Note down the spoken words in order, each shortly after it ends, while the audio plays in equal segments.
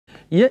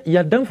Yeah,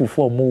 you're done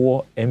for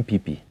more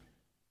MPP.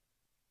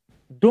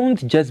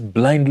 Don't just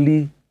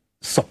blindly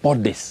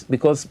support this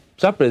because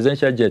that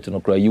presidential jet,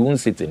 you won't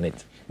sit in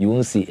it. You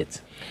won't see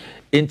it.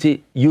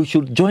 And you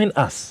should join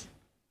us.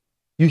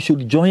 You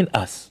should join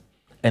us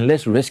and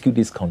let's rescue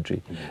this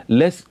country.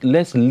 Let's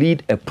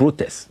lead a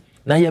protest.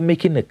 Now you're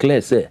making it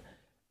clear, say,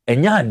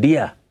 and your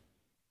idea,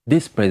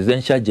 this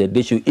presidential jet,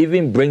 they should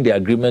even bring the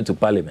agreement to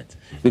Parliament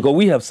because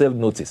we have served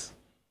notice.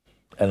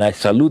 And I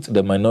salute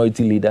the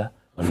minority leader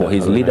for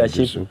his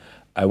leadership.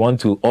 I want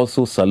to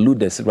also salute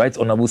the Right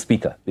Honorable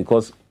Speaker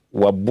because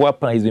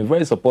Wabuapa has been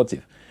very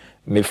supportive.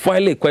 Me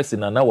file a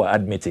question and now I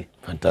admit it.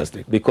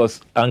 Fantastic.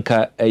 Because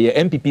Anka,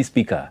 a MPP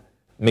speaker,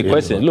 me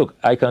question. Look,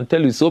 I can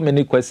tell you so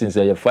many questions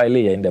that you filed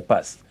in the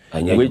past,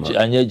 which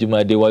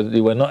Anyejuma, they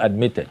were not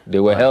admitted. They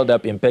were held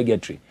up in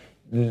purgatory.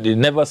 They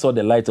never saw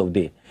the light of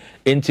day.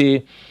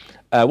 And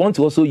I want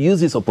to also use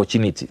this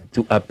opportunity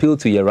to appeal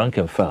to your rank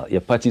and file,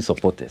 your party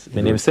supporters.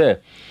 My name say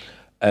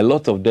a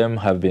lot of them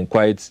have been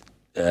quite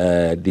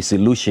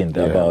disillusioned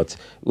about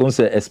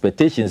say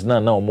expectations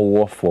now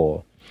more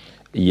for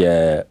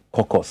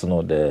caucus,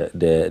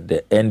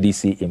 the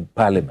NDC in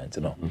Parliament.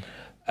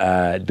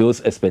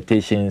 Those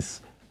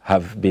expectations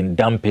have been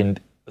dampened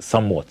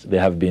somewhat.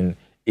 There have been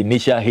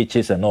initial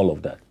hitches and all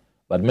of that.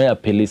 But Mayor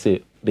Pele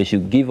say they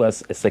should give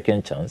us a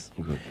second chance,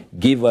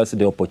 give us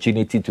the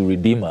opportunity to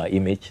redeem our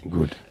image,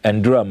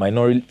 and draw a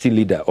minority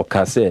leader,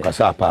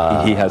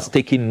 Okase. He has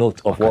taken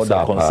note of all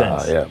the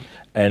concerns.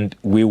 And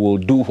we will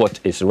do what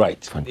is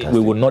right. We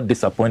will not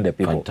disappoint the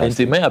people. And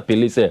to Mayor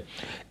Pele say,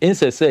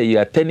 say you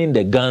are turning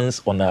the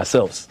guns on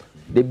ourselves.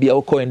 They be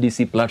our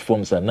NDC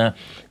platforms and now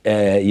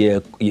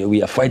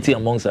we are fighting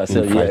amongst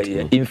ourselves.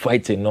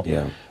 Infighting.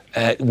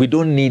 We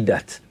don't need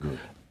that.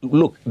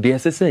 Look, the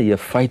SSA you're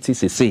fighting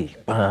say,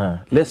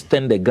 let's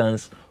turn the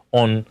guns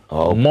on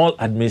more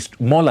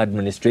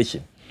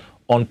administration,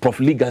 on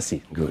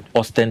profligacy,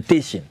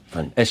 ostentation,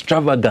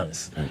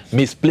 extravagance,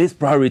 misplaced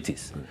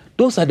priorities.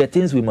 Those are the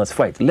things we must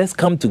fight. Let's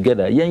come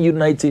together,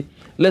 united.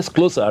 Let's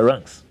close our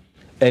ranks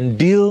and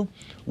deal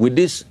with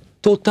this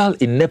total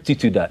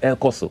ineptitude at El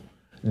Coso,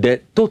 the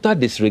total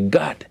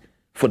disregard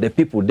for the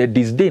people, the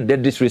disdain, the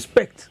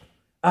disrespect.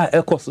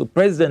 El Coso,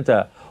 President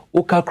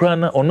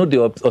Okakrana, or no,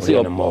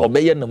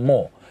 obey no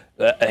more.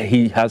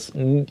 He has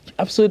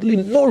absolutely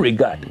no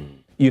regard,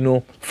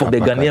 for the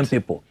Ghanaian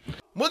people.